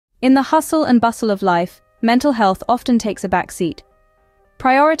In the hustle and bustle of life, mental health often takes a backseat.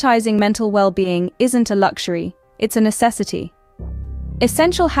 Prioritizing mental well-being isn't a luxury, it's a necessity.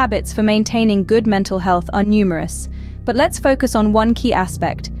 Essential habits for maintaining good mental health are numerous, but let's focus on one key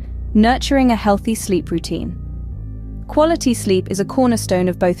aspect: nurturing a healthy sleep routine. Quality sleep is a cornerstone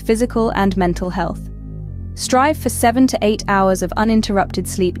of both physical and mental health. Strive for 7 to 8 hours of uninterrupted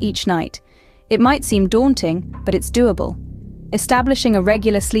sleep each night. It might seem daunting, but it's doable. Establishing a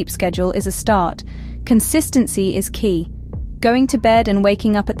regular sleep schedule is a start. Consistency is key. Going to bed and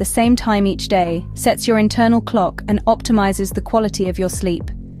waking up at the same time each day sets your internal clock and optimizes the quality of your sleep.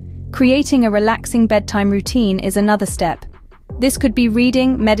 Creating a relaxing bedtime routine is another step. This could be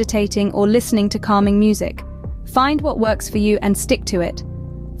reading, meditating, or listening to calming music. Find what works for you and stick to it.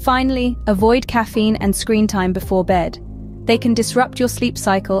 Finally, avoid caffeine and screen time before bed. They can disrupt your sleep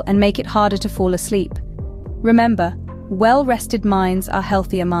cycle and make it harder to fall asleep. Remember, well-rested minds are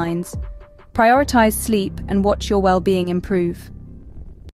healthier minds. Prioritize sleep and watch your well-being improve.